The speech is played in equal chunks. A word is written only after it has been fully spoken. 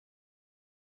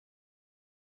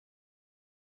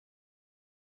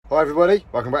Hi everybody,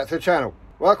 welcome back to the channel.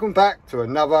 Welcome back to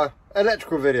another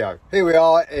electrical video. Here we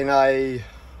are in I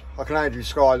can only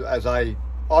describe it as I'm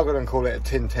going to call it a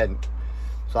tin tent.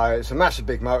 So it's a massive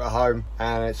big motorhome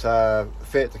and it's a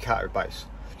Fiat Ducato base.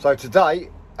 So today,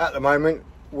 at the moment,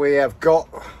 we have got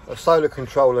a solar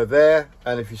controller there,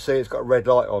 and if you see, it's got a red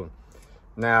light on.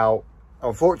 Now,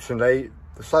 unfortunately,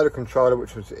 the solar controller,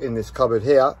 which was in this cupboard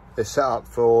here, is set up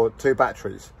for 2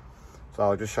 batteries. So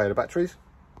I'll just show you the batteries.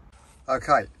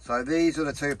 Okay, so these are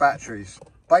the 2 batteries.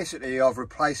 Basically, I've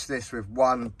replaced this with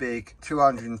one big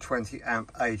 220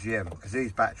 amp AGM because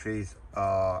these batteries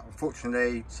are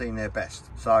unfortunately seen their best.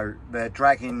 So they're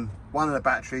dragging, one of the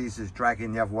batteries is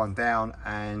dragging the other one down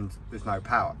and there's no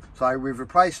power. So we've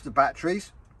replaced the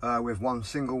batteries with one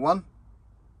single one.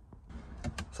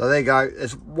 So there you go,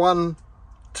 there's one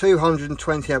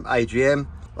 220 amp AGM.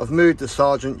 I've moved the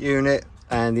Sergeant unit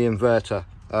and the inverter.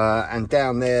 And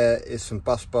down there is some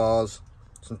bus bars,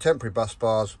 some temporary bus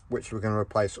bars, which we're going to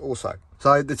replace also.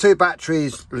 So the 2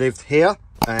 batteries lived here,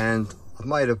 and I've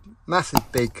made a massive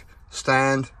big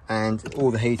stand, and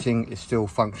all the heating is still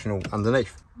functional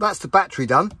underneath. That's the battery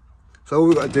done. So all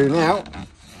we've got to do now,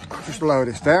 just lower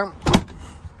this down,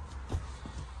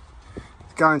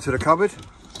 go into the cupboard,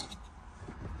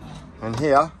 and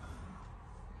here,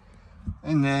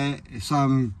 in there is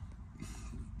some,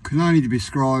 can only be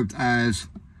described as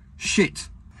shit.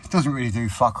 It doesn't really do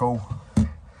fuck all.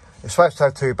 It's supposed to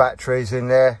have 2 batteries in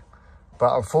there,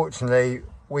 but unfortunately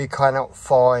we cannot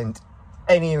find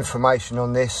any information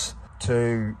on this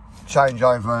to change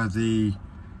over the,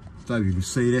 I don't know if you can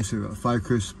see this, we've got a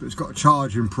focus, but it's got a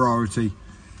charging priority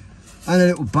and a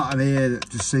little button here that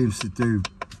just seems to do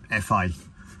FA.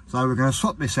 So we're going to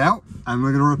swap this out and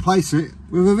we're going to replace it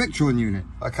with a Victron unit.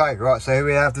 Okay, right, so here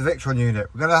we have the Victron unit.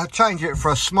 We're going to change it for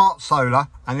a smart solar,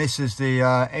 and this is the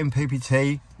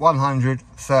Mppt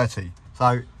 130.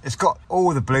 So it's got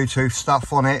all the Bluetooth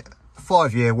stuff on it,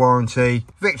 5-year warranty,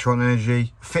 Victron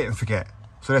energy, fit and forget.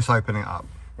 So let's open it up.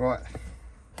 Right,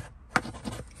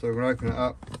 so we're going to open it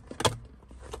up.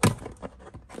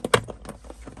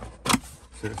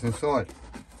 See what's inside.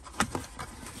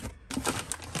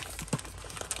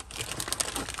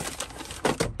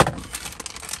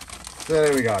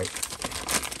 There we go.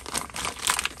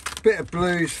 Bit of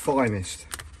Blue's finest.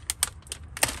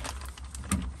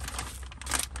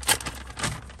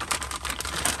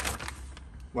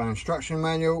 One instruction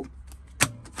manual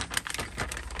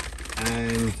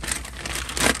and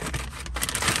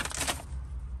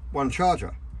one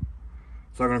charger.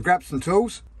 So I'm going to grab some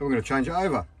tools and we're going to change it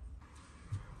over.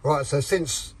 Right, so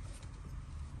since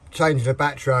changing the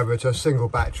battery over to a single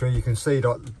battery, you can see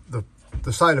that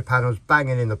the solar panel's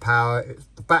banging in the power.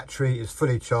 The battery is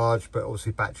fully charged, but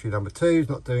obviously battery number 2 is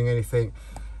not doing anything.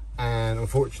 And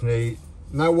unfortunately,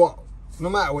 no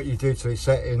matter what you do to these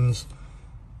settings,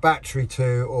 battery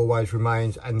 2 always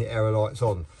remains and the error light's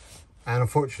on. And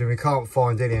unfortunately, we can't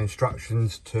find any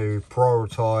instructions to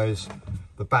prioritise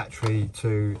the battery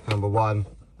to number 1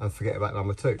 and forget about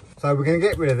number 2. So we're going to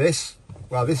get rid of this.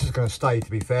 Well, this is going to stay,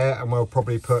 to be fair, and we'll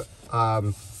probably put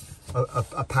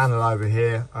a panel over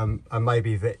here, and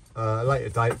maybe a later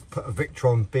date put a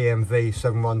Victron BMW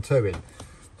 712 in,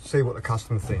 see what the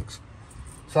customer thinks.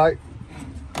 So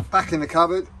back in the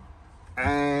cupboard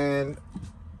and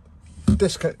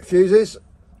disconnect fuses,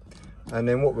 and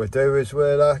then what we'll do is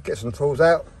we'll get some tools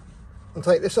out and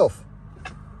take this off.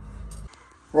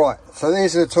 Right, so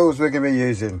these are the tools we're going to be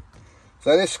using.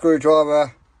 So this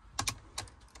screwdriver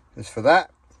is for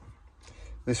that.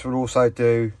 This will also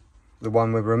do the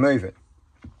one we're removing.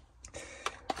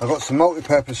 I've got some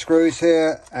multi-purpose screws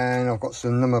here and I've got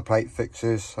some number plate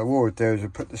fixes. So what we'll do is we'll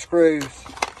put the screws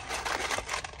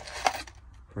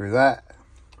through that,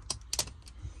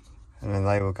 and then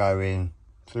they will go in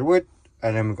to the wood,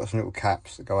 and then we've got some little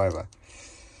caps that go over.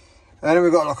 And then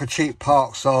we've got like a cheap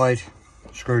Parkside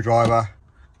screwdriver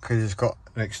because it's got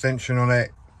an extension on it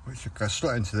which will go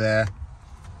straight into there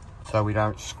so we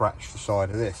don't scratch the side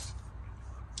of this.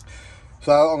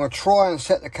 So I'm going to try and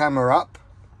set the camera up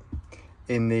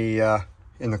in the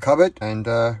cupboard and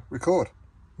record.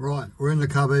 Right, we're in the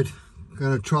cupboard. I'm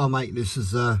going to try and make this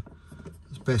as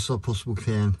best I possibly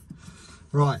can.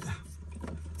 Right,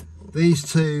 these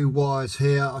 2 wires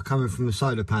here are coming from the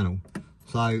solar panel.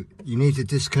 So you need to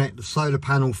disconnect the solar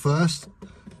panel first,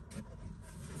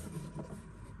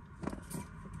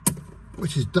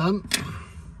 which is done.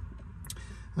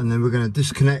 And then we're going to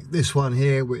disconnect this one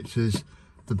here, which is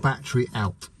the battery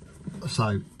out.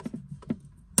 So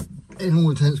in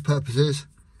all intents and purposes,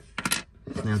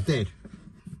 it's now dead.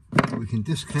 We can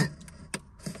disconnect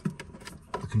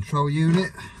the control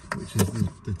unit, which is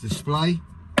the display.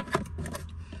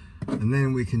 And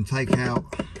then we can take out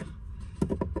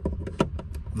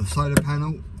the solar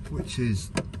panel, which is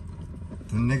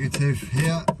the negative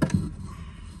here.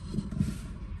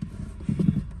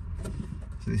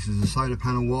 So this is the solar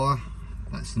panel wire,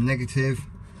 that's the negative,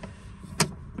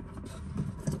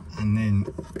 and then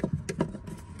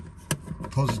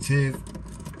positive.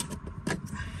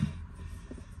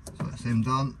 So that's them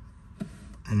done.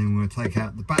 And then we're going to take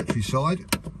out the battery side,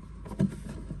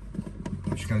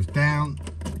 which goes down.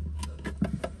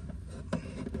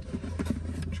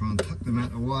 Try and tuck them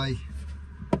out of the way.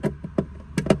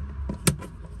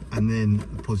 And then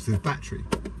the positive battery.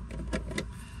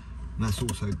 And that's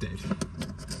also dead.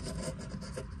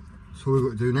 So all we've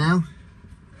got to do now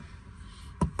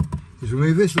is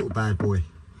remove this little bad boy.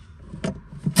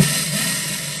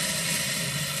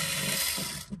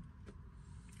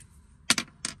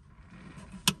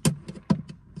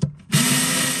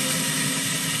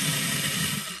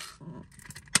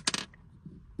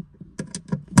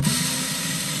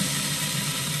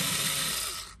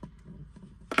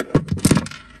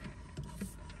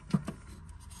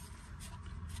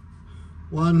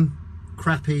 One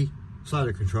crappy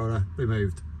solar controller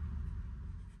removed.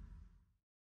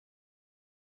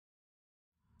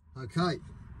 Okay,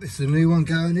 this is a new one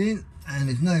going in, and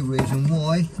there's no reason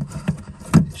why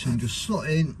it shouldn't just slot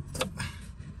in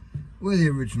where the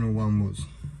original one was.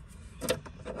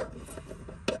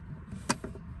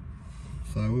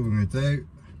 So what we're going to do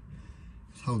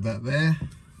is hold that there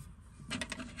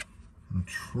and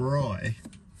try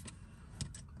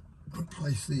and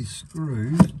place these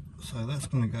screws. So that's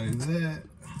going to go there.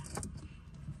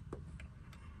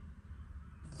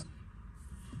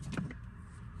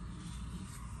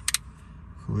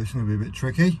 Cool, this is going to be a bit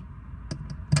tricky.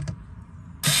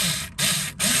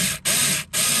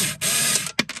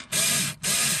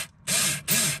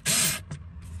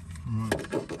 Right,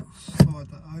 slide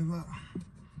that over.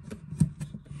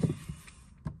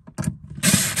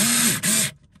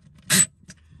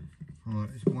 Right,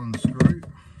 it's one screw.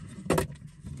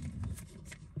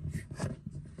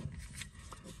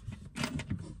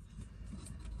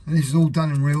 And this is all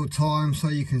done in real time, so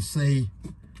you can see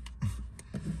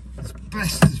as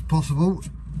best as possible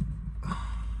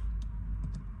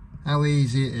how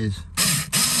easy it is. So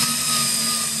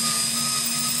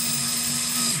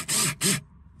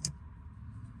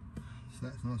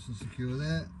that's nice and secure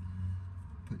there.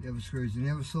 Put the other screws on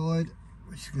the other side,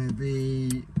 which is going to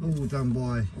be all done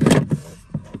by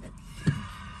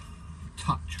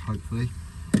touch, hopefully.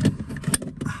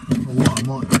 Or what I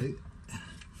might do,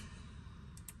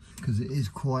 because it is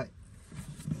quite,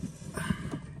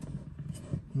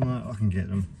 right, I can get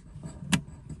them.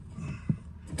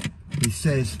 He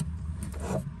says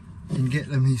you can get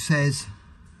them, he says.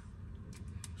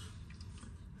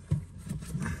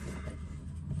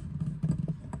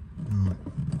 Right.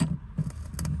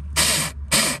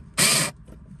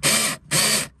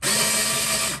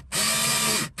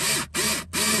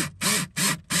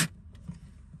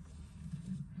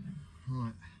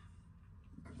 Right.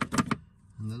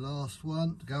 And the last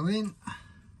one to go in.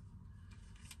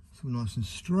 It's all nice and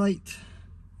straight.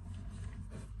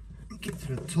 Get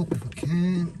to the top if I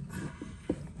can.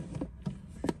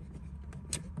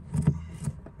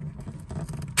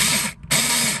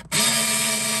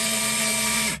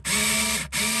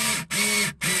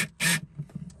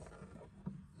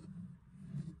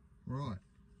 Right.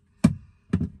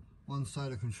 One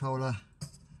solar controller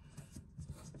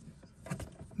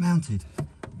mounted.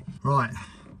 Right.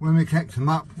 When we connect them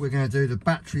up, we're going to do the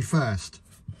battery first.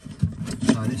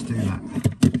 So let's do that.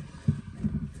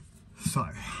 So,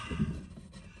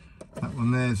 that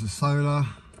one there's a solar,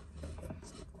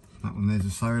 that one there's a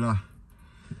solar.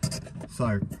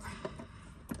 So,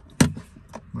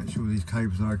 make sure these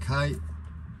cables are okay.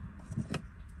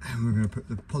 And we're going to put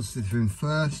the positive in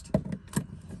first.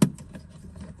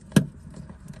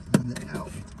 And it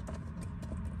out.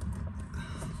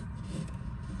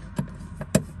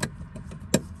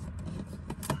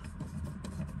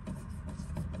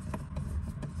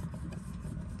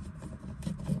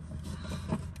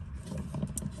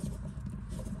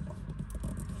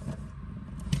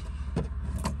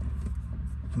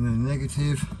 And then the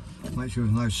negative, make sure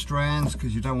there's no strands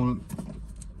because you don't want it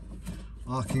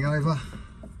arcing over.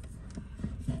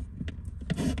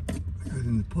 Goes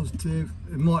in the positive.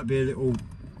 It might be a little,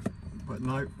 but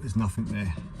no, there's nothing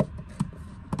there.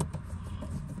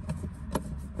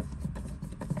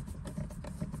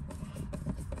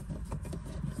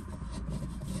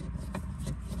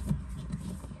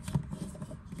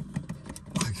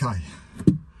 Okay,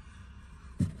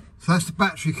 so that's the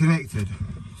battery connected.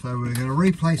 So we're going to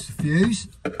replace the fuse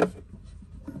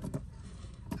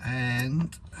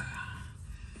and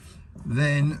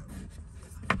then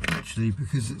actually,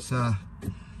 because it's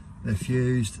they're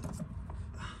fused,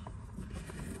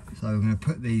 so I'm going to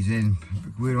put these in.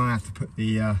 We don't have to put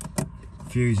the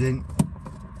fuse in.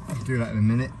 I'll do that in a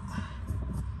minute.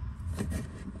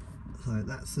 So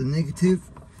that's the negative.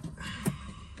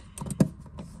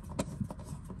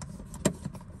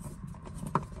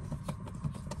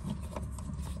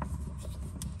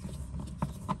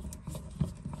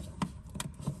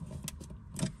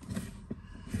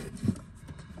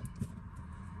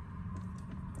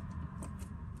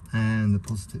 And the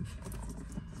positive.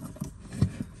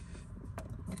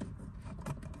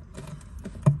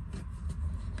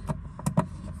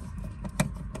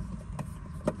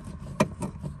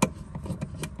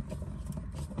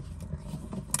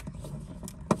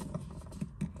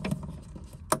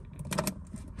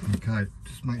 Okay,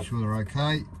 just make sure they're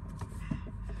okay.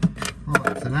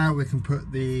 Right, so now we can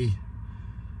put the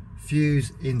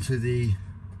fuse into the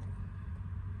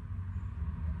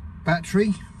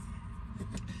battery,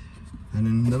 and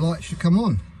then the light should come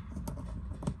on.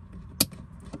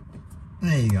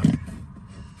 There you go.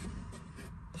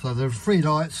 So the 3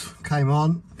 lights came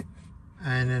on,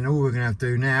 and then all we're going to have to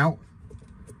do now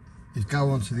is go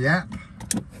onto the app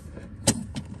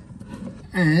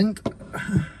and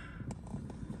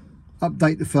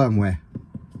update the firmware.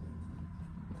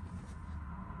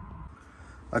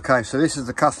 Okay, so this is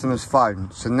the customer's phone.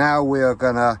 So now we are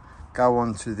going to go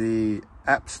onto the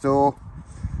App Store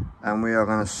and we are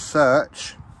going to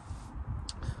search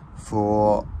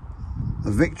for the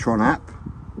Victron app.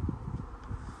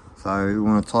 So we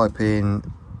want to type in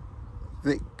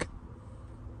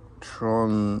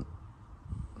Victron.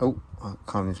 Oh, I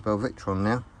can't even spell Victron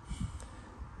now.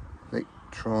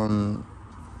 Victron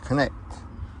Connect.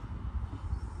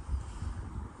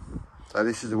 So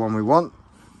this is the one we want.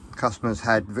 Customers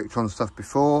had Victron stuff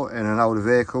before in an older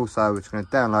vehicle, so we're just going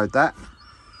to download that.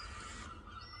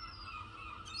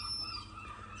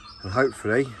 And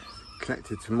hopefully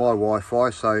connected to my Wi-Fi,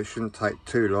 so it shouldn't take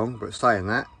too long, but saying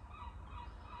that,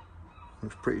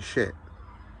 looks pretty shit.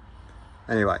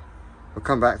 Anyway, we'll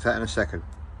come back to that in a second.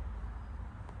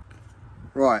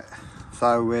 Right,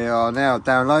 so we are now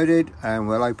downloaded and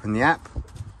we'll open the app.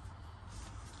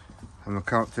 And we'll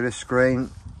come up to this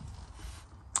screen.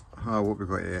 Oh, what we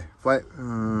got here? Wait,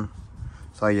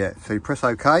 so yeah, so you press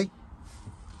OK.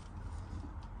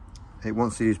 It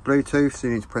wants to use Bluetooth, so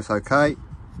you need to press OK.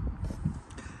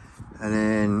 And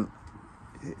then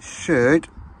it should,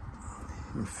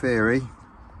 in theory,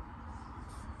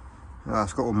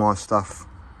 it's got all my stuff.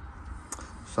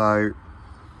 So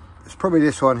it's probably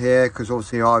this one here, because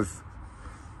obviously I've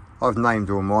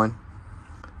named all mine.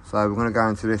 So we're going to go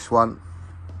into this one.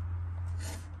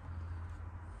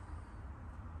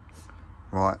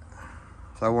 Right,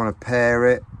 so I want to pair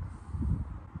it.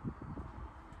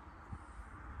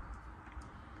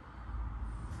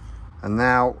 And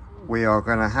now we are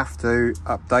going to have to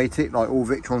update it like all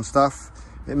Victron stuff.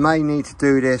 It may need to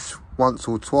do this once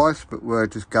or twice, but we'll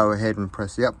just go ahead and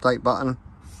press the update button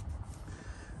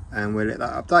and we'll let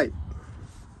that update.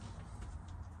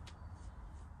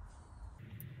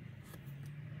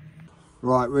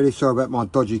 Right, really sorry about my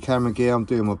dodgy camera gear, I'm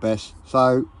doing my best.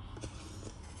 So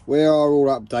we are all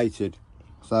updated,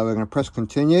 so we're going to press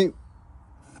continue,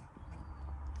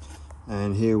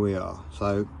 and here we are.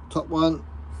 So top one,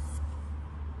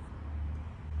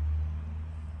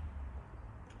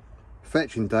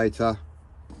 fetching data.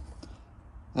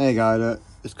 There you go. Look,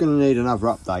 it's going to need another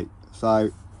update,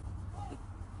 so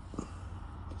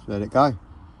let's let it go.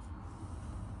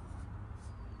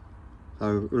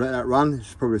 So we'll let that run.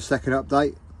 It's probably the second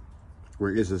update.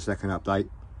 Well, it is the second update,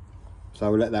 so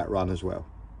we'll let that run as well.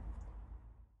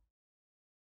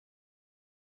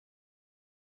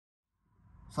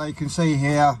 So you can see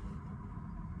here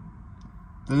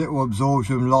the little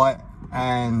absorption light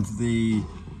and the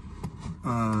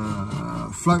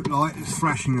float light is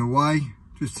flashing away,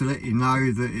 just to let you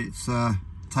know that it's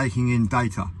taking in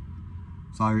data.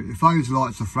 So if those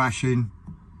lights are flashing,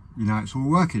 you know it's all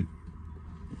working.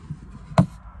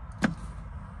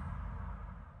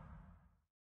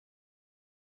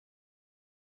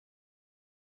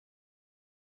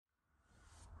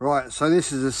 Right, so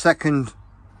this is the second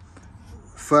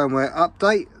firmware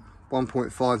update,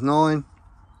 1.59.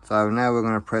 So now we're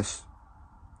going to press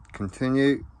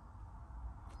continue,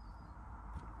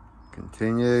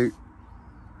 continue.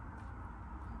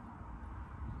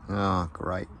 Oh,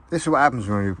 great. This is what happens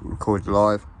when we record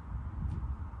live.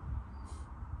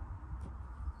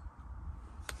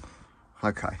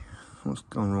 Okay, what's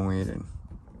gone wrong here then?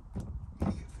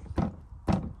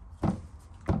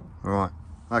 Right,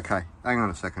 okay, hang on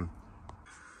a second.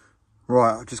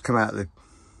 Right, I've just come out of the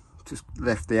just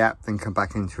left the app, then come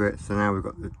back into it. So now we've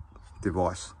got the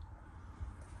device.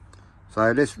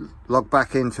 So let's log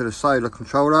back into the solar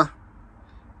controller,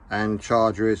 and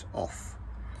charger is off.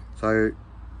 So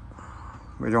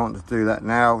we don't want to do that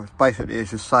now. Basically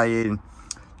it's just saying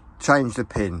change the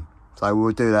pin. So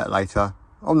we'll do that later.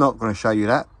 I'm not going to show you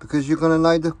that because you're going to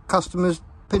know the customer's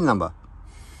pin number.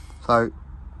 So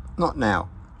not now.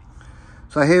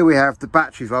 So here we have the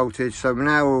battery voltage. So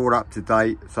now we're all up to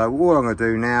date. So all I'm going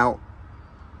to do now,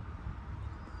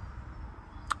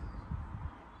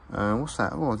 what's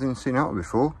that? Oh, I didn't see that one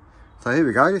before. So here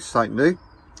we go, this is something new.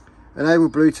 Enable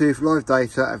Bluetooth live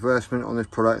data advertisement on this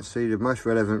product and see the most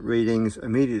relevant readings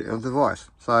immediately on the device.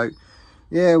 So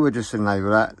yeah, we'll just enable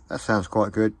that. That sounds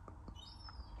quite good.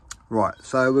 Right,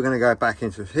 so we're going to go back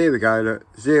into, here we go, look,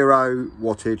 0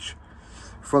 wattage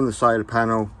from the solar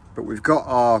panel, but we've got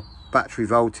our battery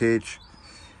voltage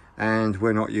and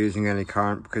we're not using any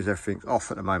current because everything's off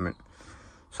at the moment.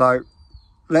 So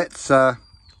let's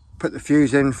put the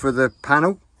fuse in for the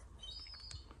panel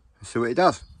and see what it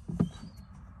does.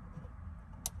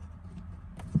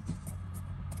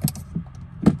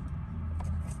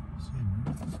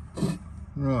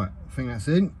 Right, I think that's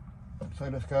in. So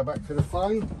let's go back to the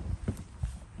phone.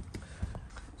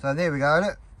 So there we go,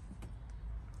 look.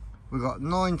 We've got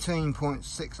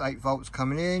 19.68 volts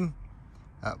coming in,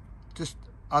 just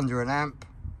under an amp,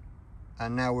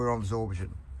 and now we're on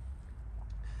absorption.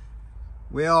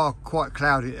 We are quite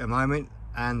cloudy at the moment,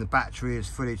 and the battery is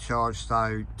fully charged,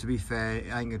 so to be fair,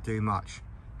 it ain't gonna do much.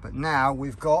 But now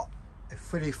we've got a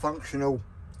fully functional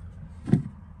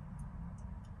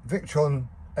Victron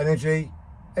Energy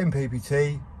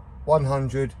Mppt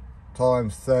 100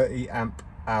 × 30 amp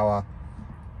hour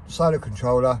solar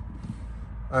controller,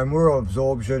 and we're on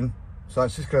absorption, so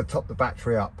it's just going to top the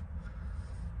battery up.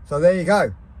 So there you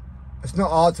go. It's not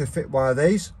hard to fit one of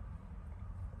these,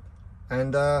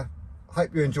 and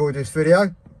hope you enjoyed this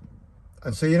video,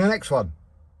 and see you in the next one.